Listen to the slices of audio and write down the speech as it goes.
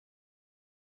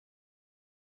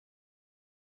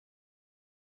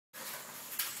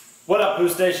What up,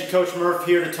 Boost Nation? Coach Murph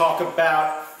here to talk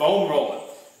about foam rolling.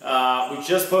 We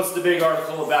just posted a big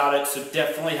article about it, so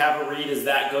definitely have a read as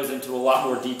that goes into a lot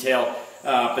more detail.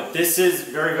 But this is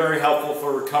very, very helpful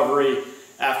for recovery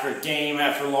after a game,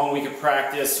 after a long week of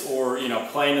practice, or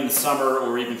playing in the summer,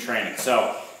 or even training.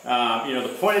 So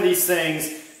the point of these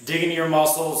things, dig into your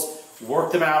muscles,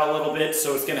 work them out a little bit,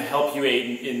 so it's going to help you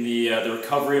in the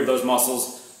recovery of those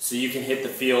muscles, so you can hit the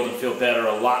field and feel better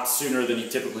a lot sooner than you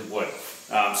typically would.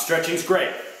 Stretching's great,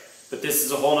 but this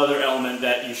is a whole other element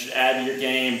that you should add to your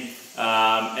game,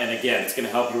 and again, it's going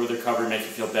to help you with recovery, make you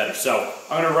feel better. So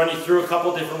I'm going to run you through a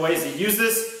couple different ways to use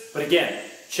this, but again,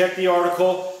 check the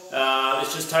article.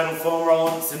 It's just titled Foam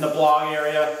Rolling. It's in the blog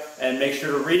area, and make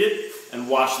sure to read it and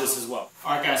watch this as well.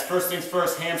 All right, guys, first things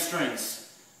first,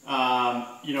 hamstrings.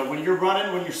 When you're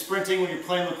running, when you're sprinting, when you're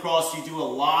playing lacrosse, you do a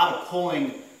lot of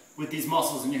pulling with these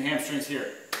muscles in your hamstrings here.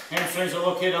 Hamstrings are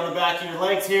located on the back of your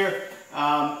legs here,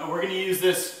 and we're going to use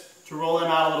this to roll them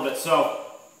out a little bit. So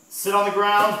sit on the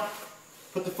ground,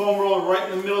 put the foam roller right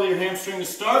in the middle of your hamstring to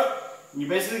start, and you're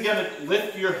basically going to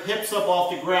lift your hips up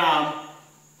off the ground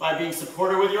by being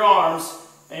supported with your arms,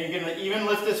 and you're going to even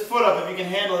lift this foot up if you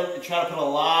can handle it and try to put a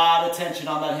lot of tension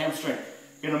on that hamstring.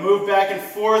 You're going to move back and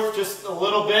forth just a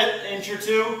little bit, an inch or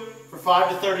two, for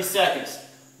 5 to 30 seconds.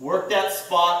 Work that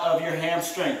spot of your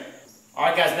hamstring. All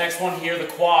right, guys, next one here, the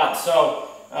quad. So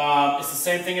it's the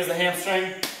same thing as the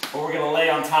hamstring, but we're going to lay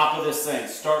on top of this thing.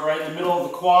 Start right in the middle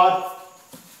of the quad.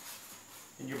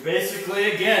 And you're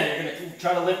basically, again, you're going to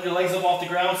try to lift your legs up off the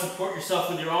ground, support yourself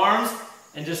with your arms,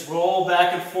 and just roll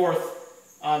back and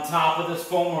forth on top of this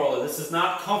foam roller. This is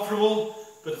not comfortable,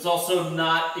 but it's also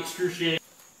not excruciating.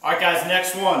 All right, guys,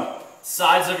 next one.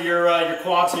 Sides of your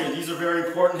quads here. These are very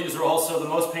important. These are also the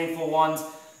most painful ones,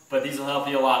 but these will help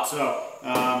you a lot. So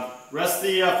rest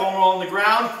the foam roller on the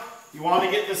ground. You want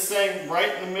to get this thing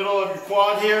right in the middle of your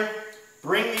quad here.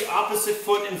 Bring the opposite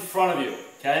foot in front of you.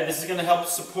 Okay, this is going to help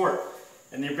support.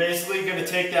 And you're basically going to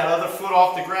take that other foot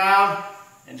off the ground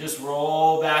and just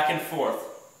roll back and forth.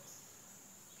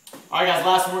 All right, guys,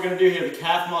 last one we're going to do here, the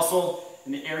calf muscle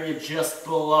and the area just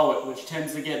below it, which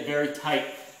tends to get very tight.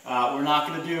 We're not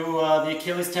going to do the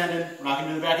Achilles tendon, we're not going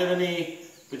to do the back of the knee,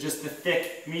 but just the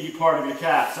thick, meaty part of your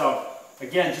calf. So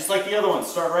again, just like the other one,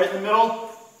 start right in the middle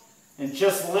and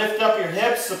just lift up your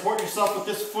hips, support yourself with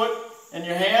this foot and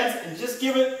your hands, and just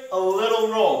give it a little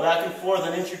roll back and forth,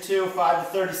 an inch or two, 5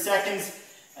 to 30 seconds,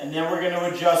 and then we're going to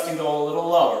adjust and go a little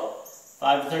lower.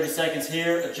 5 to 30 seconds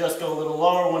here, adjust, go a little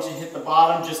lower. Once you hit the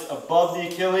bottom, just above the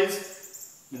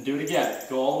Achilles, then do it again.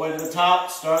 Go all the way to the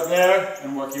top, start there,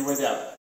 and work your way down.